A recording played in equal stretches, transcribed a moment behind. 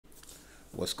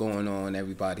What's going on,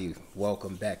 everybody?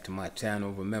 Welcome back to my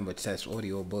channel. Remember, Chess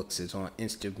Audiobooks is on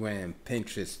Instagram,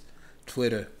 Pinterest,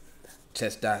 Twitter,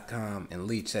 chess.com, and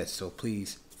Lee Chess. So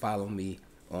please follow me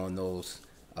on those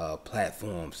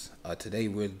platforms. Today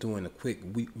we're doing a quick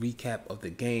recap of the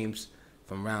games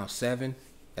from round 7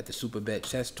 at the Suberbet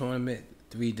Chess tournament.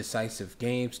 3 decisive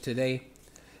games today.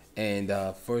 And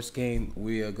first game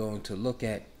we are going to look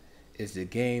at is the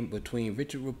game between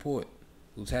Richard Report,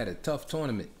 who's had a tough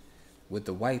tournament with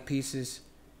the white pieces,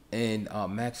 and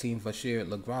Maxime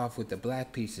Vachier-Lagrave with the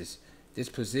black pieces. This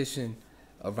position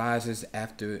arises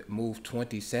after move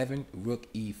 27,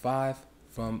 rook e5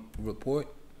 from Report,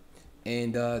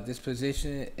 and this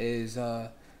position is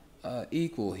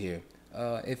equal here.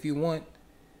 If you want,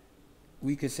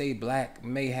 we could say black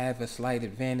may have a slight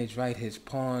advantage, right? His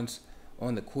pawns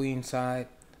on the queen side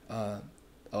are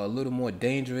a little more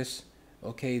dangerous,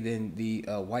 okay, than the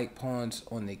white pawns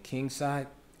on the king side.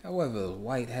 However,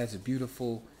 white has a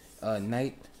beautiful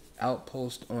knight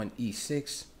outpost on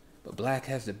e6, but black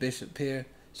has the bishop pair.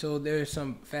 So there are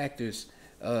some factors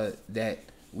that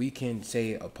we can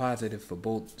say are positive for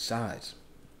both sides.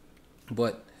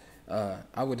 But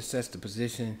I would assess the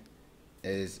position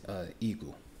as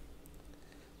equal.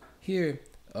 Here,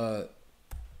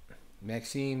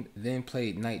 Maxime then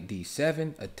played knight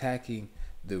d7, attacking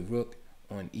the rook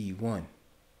on e1.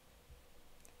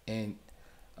 And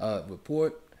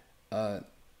Report,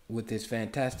 with his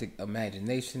fantastic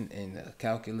imagination and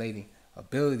calculating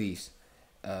abilities,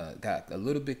 got a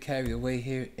little bit carried away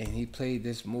here, and he played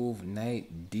this move,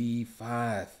 knight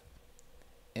d5.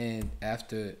 And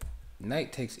after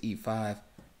knight takes e5,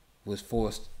 was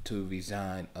forced to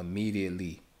resign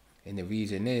immediately. And the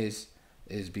reason is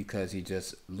because he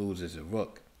just loses a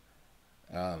rook.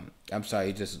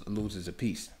 He just loses a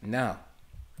piece. Now,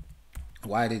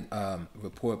 why did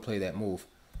Report play that move?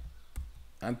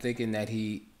 I'm thinking that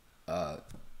he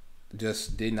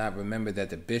just did not remember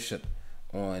that the bishop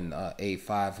on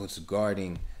a5 was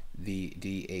guarding the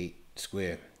d8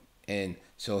 square. And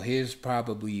so here's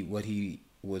probably what he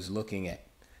was looking at.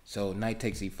 So knight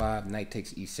takes e5, knight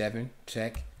takes e7,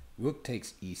 check, rook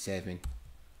takes e7,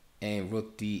 and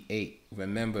rook d8.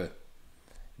 Remember,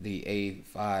 the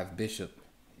a5 bishop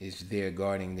is there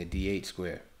guarding the d8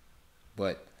 square.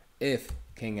 But if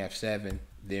king f7,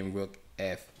 then rook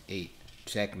f8,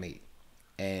 checkmate.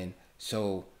 And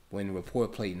so when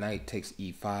Report played knight takes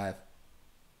e5,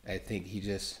 I think he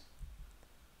just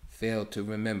failed to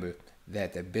remember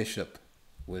that the bishop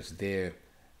was there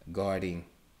guarding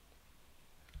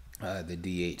the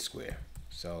d8 square.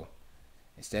 So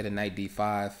instead of knight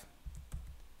d5,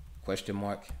 question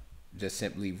mark, just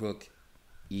simply rook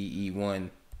e1,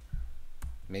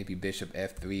 maybe bishop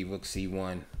f3, rook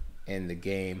c1, and the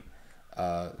game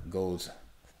goes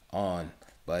on.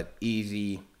 But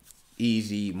easy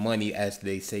money, as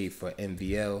they say, for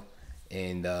MVL,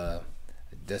 and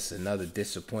just another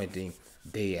disappointing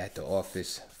day at the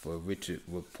office for Richard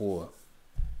Report.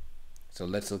 So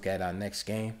let's look at our next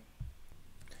game.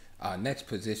 Our next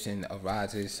position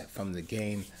arises from the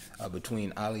game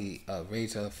between Ali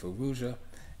Reza Firouzja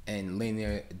and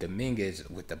Lenier Dominguez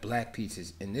with the black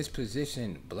pieces. In this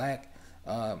position, black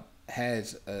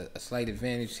has a slight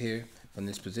advantage here from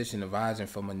this position arising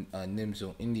from a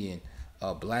Nimzo Indian.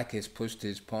 Black has pushed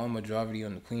his pawn majority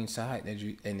on the queen side,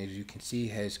 and as you can see,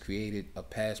 has created a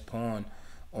passed pawn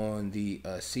on the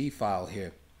c file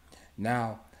here.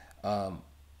 Now,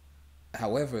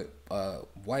 however,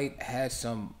 white has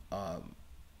some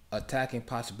attacking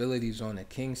possibilities on the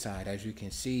king side. As you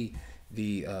can see,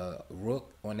 the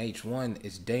rook on h1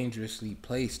 is dangerously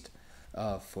placed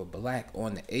for black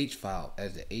on the h file,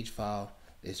 as the h file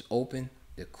is open.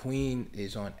 The queen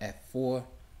is on f4,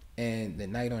 and the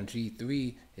knight on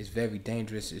g3 is very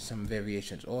dangerous in some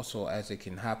variations also, as it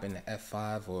can hop into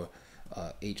f5 or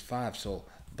h5. So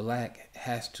black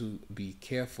has to be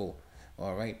careful,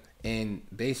 all right? And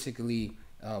basically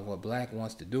what black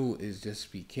wants to do is just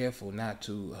be careful not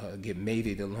to get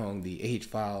mated along the h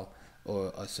file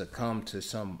or succumb to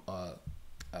some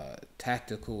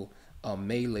tactical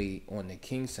melee on the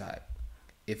king side.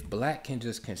 If black can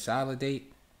just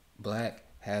consolidate, black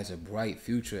has a bright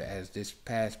future, as this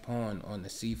passed pawn on the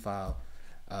c file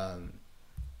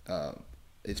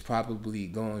it's probably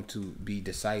going to be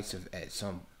decisive at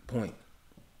some point.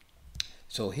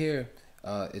 So here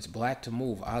it's black to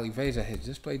move. Ali Reza has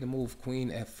just played the move queen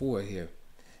f4 here,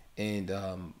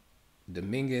 and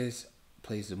Dominguez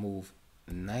plays the move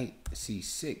knight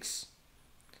c6.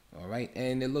 All right,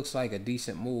 and it looks like a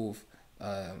decent move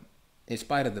in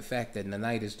spite of the fact that the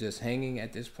knight is just hanging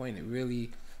at this point. It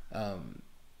really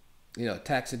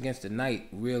attacks against the knight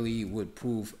really would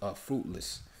prove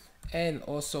fruitless. and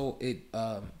also it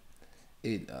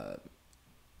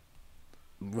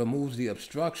removes the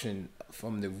obstruction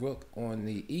from the rook on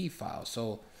the e file.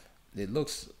 So it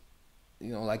looks,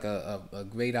 like a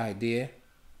great idea,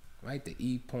 right? The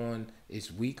e pawn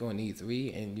is weak on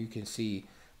e3, and you can see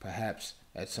perhaps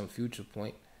at some future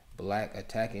point black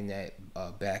attacking that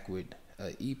backward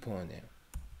e pawn there.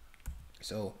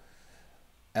 So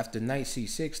after knight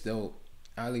c6, though,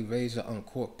 Ali Reza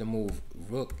uncorked the move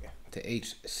rook to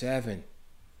h7.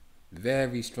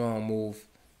 Very strong move,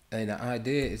 and the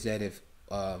idea is that if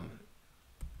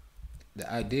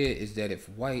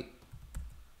white,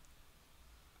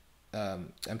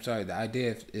 the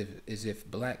idea is if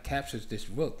black captures this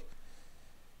rook,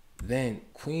 then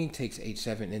queen takes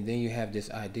h7, and then you have this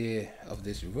idea of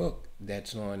this rook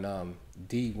that's on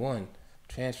d1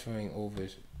 transferring over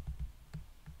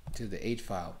to the h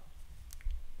file,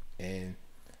 and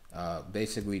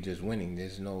basically just winning.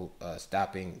 There's no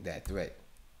stopping that threat,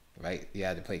 right? You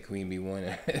have to play queen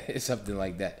b1 or something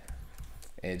like that,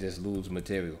 and just lose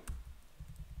material.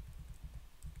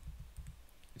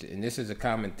 And this is a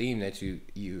common theme that you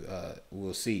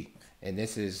will see, and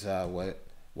this is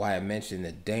why I mentioned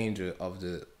the danger of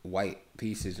the white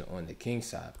pieces on the king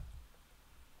side.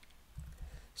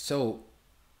 So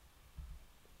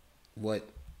what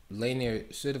Lanier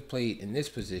should have played in this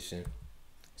position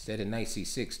instead of knight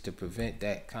c6 to prevent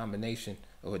that combination,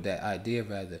 or that idea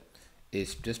rather,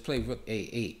 is just play rook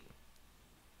a8.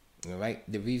 All right.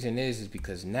 The reason is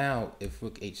because now if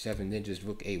rook h7, then just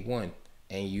rook a1,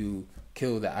 and you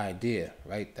kill the idea,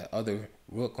 right? The other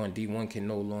rook on d1 can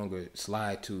no longer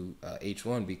slide to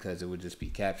h1 because it would just be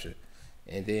captured.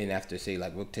 And then after, say,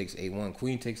 like rook takes a1,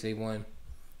 queen takes a1,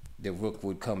 the rook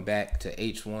would come back to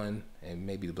h1, and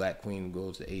maybe the black queen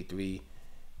goes to a3,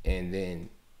 and then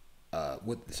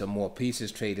with some more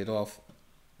pieces traded off,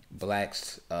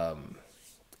 black's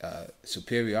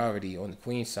superiority on the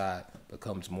queen side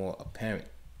becomes more apparent.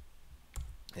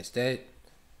 Instead,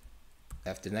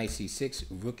 after knight c6,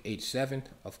 rook h7.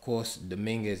 Of course,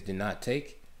 Dominguez did not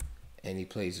take, and he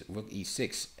plays rook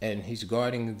e6, and he's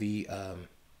guarding the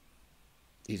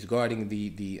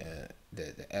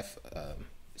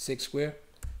f6 square.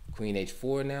 Queen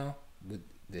h4 now with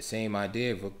the same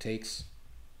idea. Rook takes.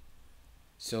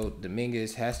 So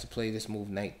Dominguez has to play this move,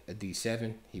 knight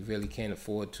d7. He really can't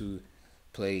afford to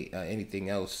play anything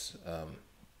else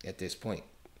at this point.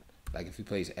 Like if he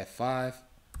plays f5.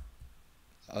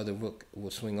 Other rook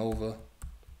will swing over.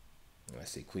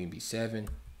 Let's say queen b7,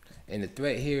 and the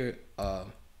threat here at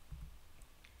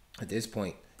this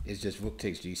point is just rook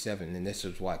takes g7, and this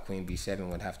is why queen b7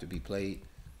 would have to be played.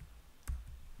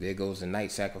 There goes the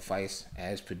knight sacrifice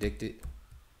as predicted,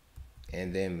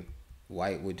 and then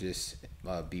white would just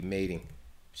be mating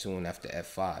soon after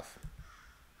f5.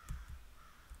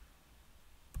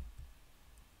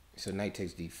 So knight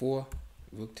takes d4,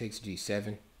 rook takes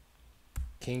g7,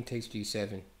 king takes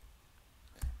g7,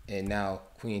 and now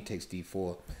queen takes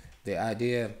d4. The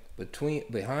idea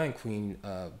behind queen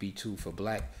b2 for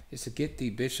black is to get the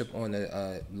bishop on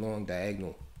the long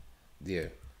diagonal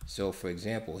there. So for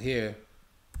example here,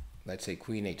 let's say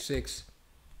queen h6,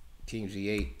 king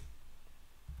g8,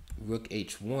 rook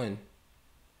h1.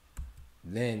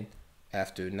 Then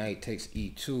after knight takes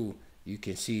e2, you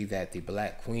can see that the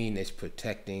black queen is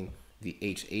protecting the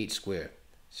h8 square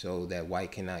so that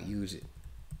white cannot use it.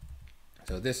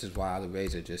 So this is why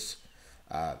Alireza just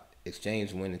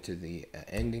exchanged, went into the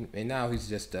ending, and now he's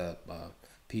just a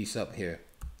piece up here,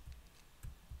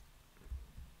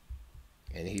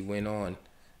 and he went on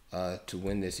to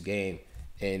win this game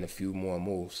in a few more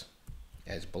moves,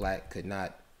 as black could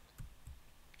not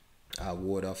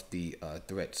ward off the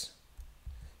threats.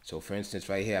 So for instance,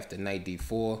 right here after knight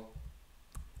d4,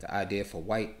 the idea for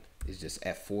white is just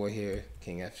f4 here,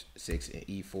 king f6 and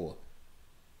e4,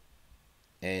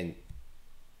 and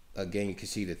again, you can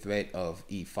see the threat of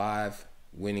e5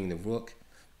 winning the rook.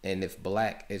 And if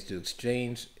black is to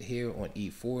exchange here on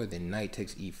e4, then knight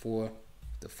takes e4,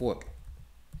 the fork.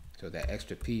 So that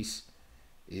extra piece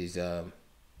is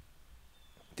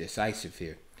decisive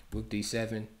here. Rook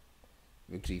d7,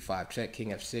 rook g5 check, king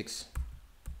f6,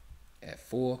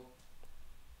 f4.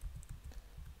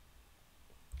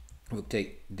 Rook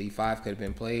take d5 could have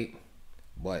been played,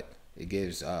 but it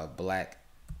gives black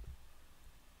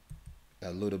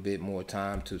a little bit more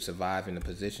time to survive in the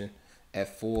position.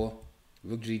 f4,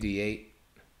 rook gd8,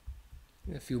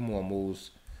 and a few more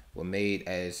moves were made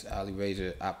as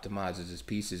Alireza optimizes his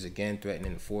pieces, again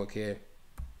threatening the fork here.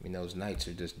 I mean, those knights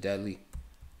are just deadly.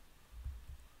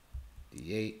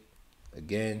 d8,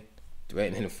 again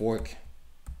threatening the fork.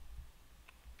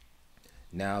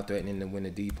 Now threatening to win the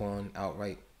d pawn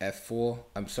outright. f4.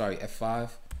 I'm sorry, f5.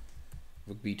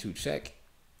 Rook b2 check.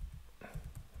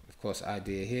 Of course,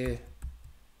 idea here.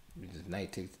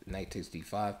 Knight takes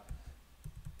d5.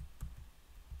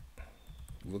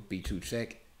 Rook b2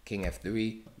 check. King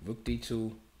f3. Rook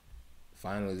d2.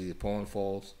 Finally, the pawn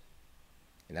falls.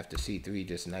 And after c3,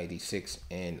 just knight e6.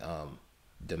 And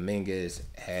Dominguez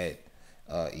had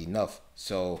enough.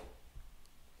 So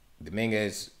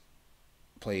Dominguez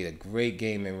played a great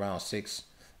game in round 6.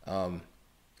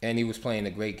 And he was playing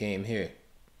a great game here.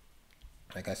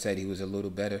 Like I said, he was a little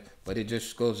better. But it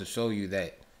just goes to show you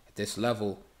that at this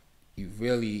level,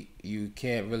 you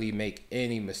can't really make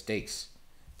any mistakes.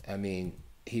 I mean,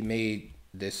 he made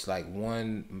this like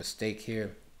one mistake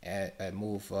here at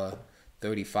move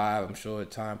 35. I'm sure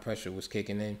time pressure was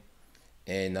kicking in.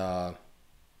 And,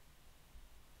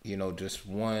 you know, just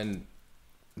one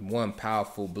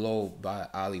powerful blow by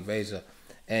Ali Reza.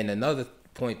 And another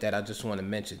point that I just want to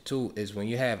mention too is when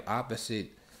you have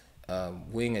opposite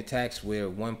wing attacks where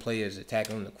one player is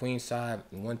attacking on the queen side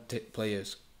and one player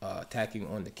is attacking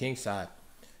on the king side,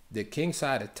 the king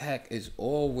side attack is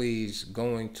always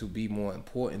going to be more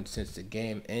important since the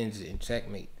game ends in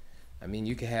checkmate. I mean,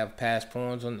 you can have passed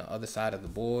pawns on the other side of the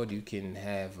board. You can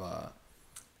have,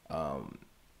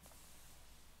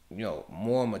 you know,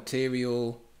 more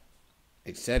material,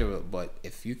 etc. But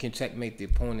if you can checkmate the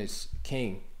opponent's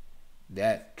king,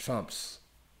 that trumps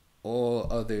all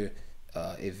other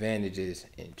advantages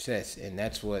in chess. And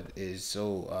that's what is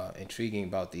so intriguing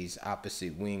about these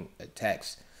opposite wing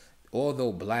attacks.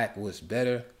 Although black was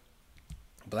better,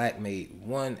 black made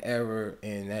one error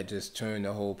and that just turned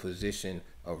the whole position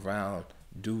around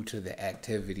due to the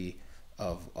activity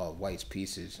of white's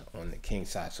pieces on the king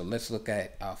side. So let's look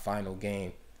at our final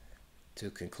game to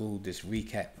conclude this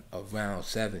recap of round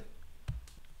 7.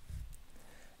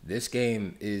 This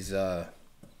game is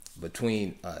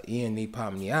between Ian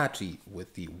Nepomniachtchi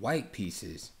with the white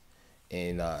pieces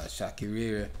and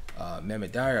Shakirir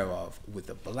Mehmedarov with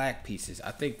the black pieces.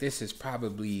 I think this is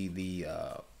probably the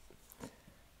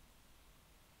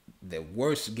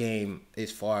worst game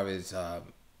as far as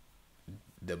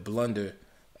the blunder,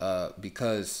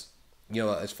 because, you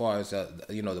know, as far as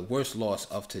you know, the worst loss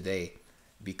of today,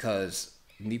 because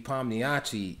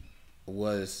Nepomniachtchi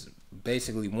was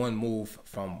basically one move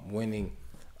from winning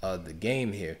the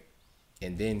game here,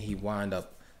 and then he wound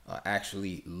up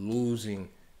actually losing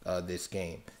this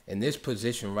game. In this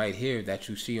position right here that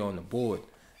you see on the board,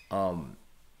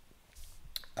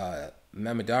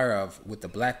 Mehmedarov with the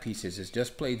black pieces has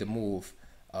just played the move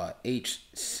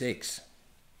h6.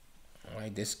 All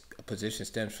right, this position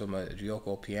stems from a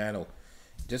Gioco piano.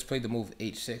 Just played the move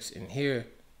h6, and here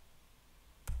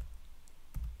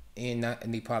in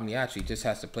Nepomniachtchi just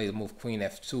has to play the move queen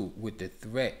f2 with the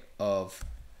threat of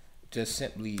just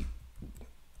simply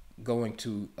going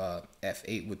to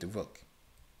f8 with the rook.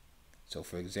 So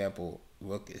for example,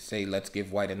 rook, say let's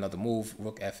give white another move,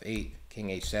 rook f8, king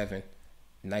h7,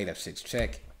 knight f6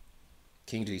 check,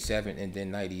 king g7, and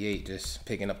then knight e8, just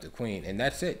picking up the queen, and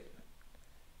that's it.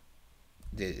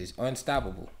 It's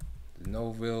unstoppable. There's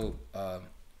no real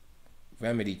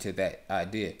remedy to that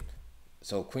idea.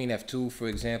 So queen f2, for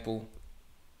example,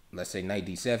 let's say knight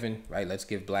d7, right? Let's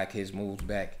give black his moves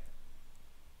back.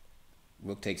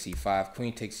 Rook takes e5,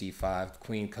 queen takes e5,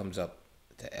 queen comes up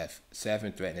to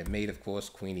f7, threatening mate, of course,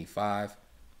 queen e5,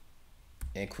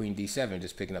 and queen d7,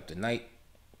 just picking up the knight.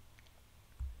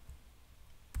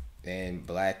 And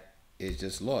black is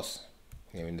just lost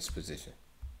here in this position.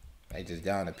 Right, just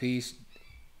down a piece.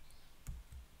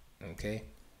 Okay,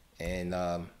 and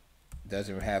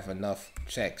doesn't have enough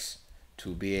checks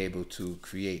to be able to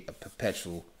create a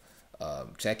perpetual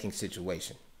checking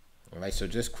situation. All right, so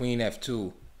just queen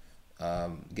f2,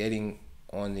 getting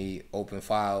on the open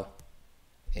file,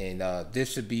 and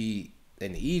this should be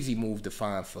an easy move to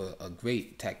find for a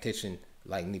great tactician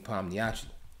like Nepomniachtchi.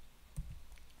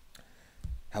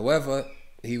 However,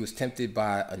 he was tempted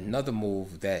by another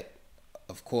move that,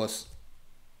 of course,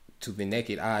 to the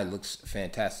naked eye looks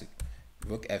fantastic.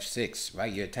 Rook f6,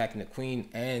 right? You're attacking the queen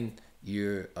and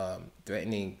you're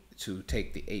threatening to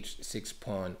take the h6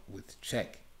 pawn with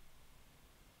check.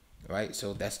 Right?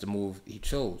 So that's the move he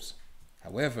chose.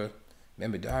 However,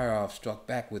 Mehmedarov struck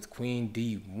back with queen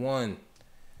d1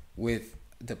 with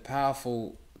the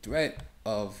powerful threat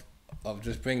of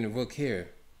just bringing the rook here.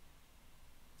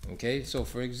 Okay, so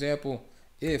for example,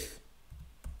 if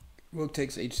rook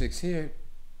takes h6 here,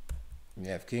 you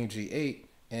have king g8,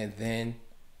 and then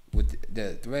with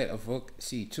the threat of rook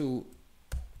c2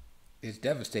 is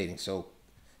devastating. So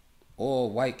all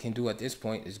white can do at this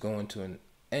point is go into an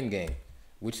endgame,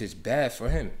 which is bad for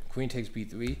him. Queen takes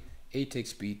b3, a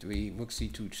takes b3, rook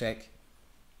c2 check,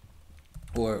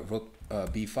 or rook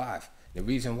b5. The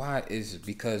reason why is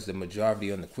because the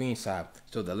majority on the queen side.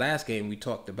 So the last game we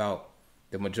talked about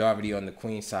the majority on the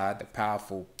queen side, the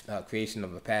powerful creation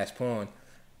of a passed pawn,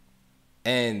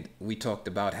 and we talked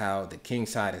about how the king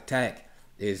side attack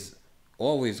is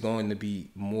always going to be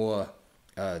more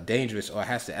dangerous, or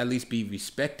has to at least be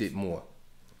respected more.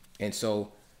 And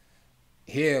so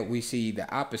here we see the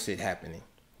opposite happening.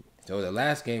 So the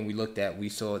last game we looked at, we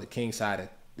saw the king side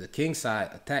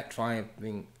attack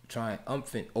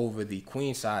triumphant over the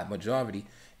queen side majority,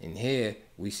 and here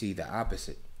we see the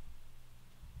opposite.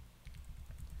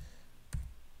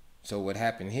 So what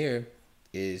happened here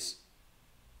is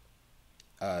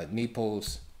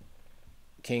Nepo's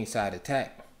king side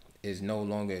attack is no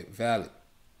longer valid.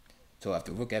 So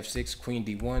after rook f6, queen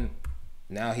d1,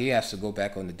 now he has to go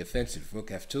back on the defensive. Rook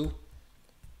f2,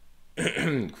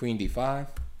 queen d5,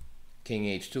 king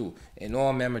h2. And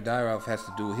all Mamedyarov has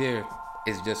to do here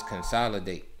is just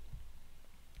consolidate.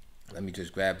 Let me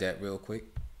just grab that real quick.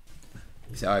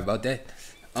 Sorry about that.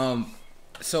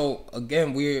 So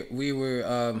again, we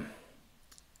were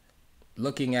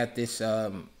looking at this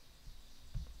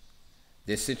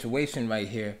this situation right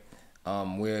here,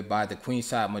 whereby the queen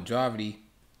side majority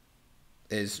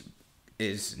is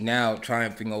now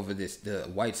triumphing over the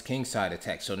white's king side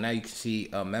attack. So now you can see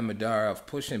Mamedyarov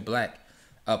pushing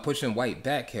white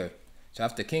back here. So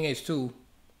after king h2,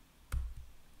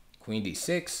 queen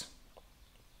d6.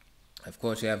 Of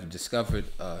course, you have a discovered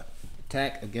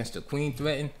attack against the queen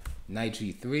threatened. Knight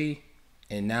g3,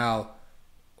 and now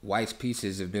white's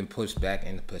pieces have been pushed back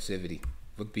into passivity.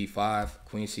 Rook b5,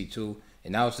 queen c2,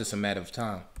 and now it's just a matter of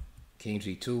time. King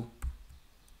g2,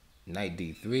 knight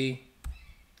d3,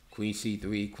 queen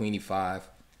c3, queen e5,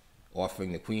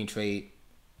 offering the queen trade.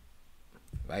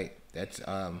 Right, that's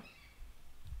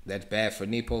bad for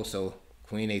Nepo. So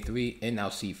queen a3, and now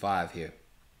c5 here.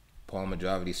 Pawn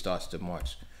majority starts to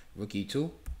march. Rook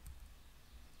e2,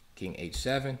 king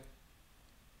h7,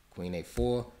 queen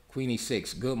a4, queen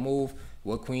e6. Good move.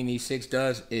 What queen e6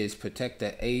 does is protect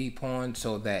the a pawn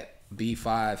so that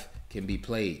b5 can be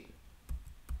played.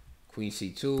 Queen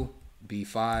c2,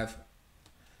 b5,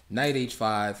 knight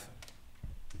h5,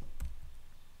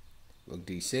 rook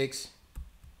d6,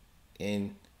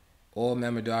 and all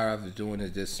Mamedyarov is doing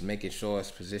is just making sure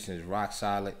his position is rock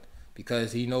solid,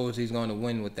 because he knows he's going to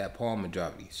win with that pawn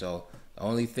majority. So the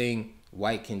only thing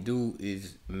white can do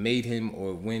is mate him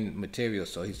or win material.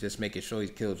 So he's just making sure he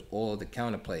kills all the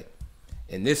counterplay.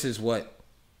 And this is what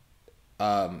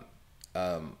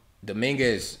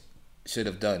Dominguez should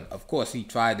have done. Of course, he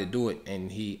tried to do it,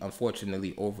 and he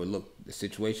unfortunately overlooked the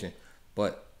situation,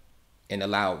 and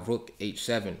allowed rook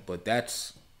h7. But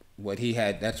that's what he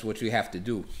had. That's what you have to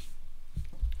do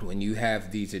when you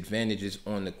have these advantages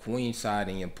on the queen side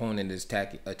and your opponent is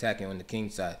attacking on the king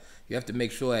side. You have to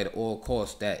make sure at all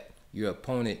costs that your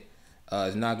opponent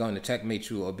is not going to checkmate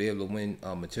you or be able to win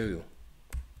material.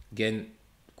 Again,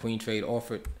 queen trade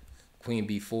offered, queen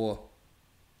b4.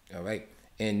 All right,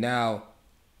 and now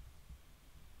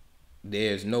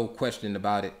there's no question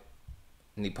about it.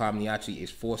 Nepomniachtchi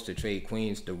is forced to trade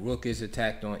queens. The rook is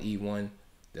attacked on e1.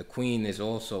 The queen is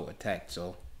also attacked.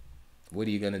 So what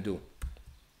are you going to do?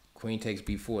 Queen takes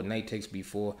b4, knight takes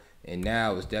b4, and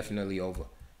now it's definitely over.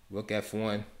 Rook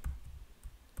f1,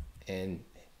 and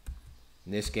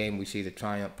in this game we see the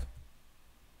triumph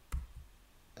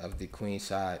of the queen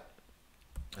side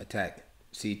attack.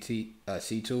 C2,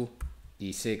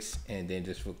 e6, and then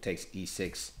just rook takes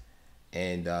e6,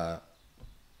 and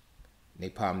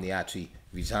Nepomniachtchi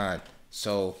resigned.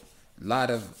 So a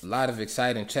lot of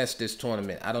exciting chess this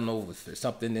tournament. I don't know if there's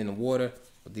something in the water,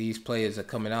 but these players are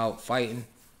coming out fighting.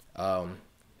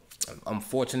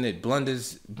 Unfortunate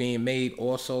blunders being made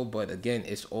also, but again,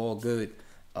 it's all good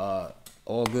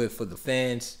for the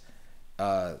fans,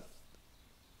 and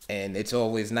it's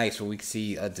always nice when we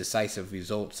see decisive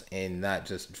results and not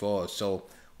just draws. So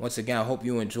once again, I hope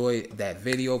you enjoyed that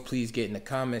video. Please get in the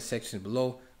comment section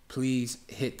below. Please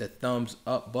hit the thumbs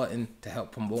up button to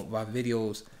help promote my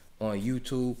videos on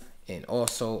YouTube, and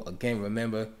also again,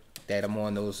 remember that I'm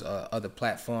on those other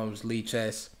platforms: Lee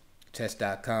Chess,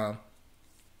 chess.com,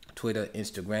 Twitter,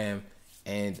 Instagram,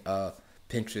 and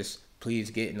Pinterest.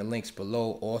 Please get in the links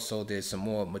below. Also, there's some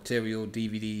more material,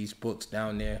 DVDs, books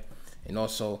down there, and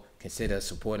also consider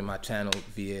supporting my channel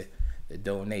via the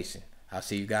donation. I'll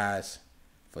see you guys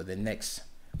for the next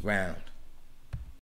round.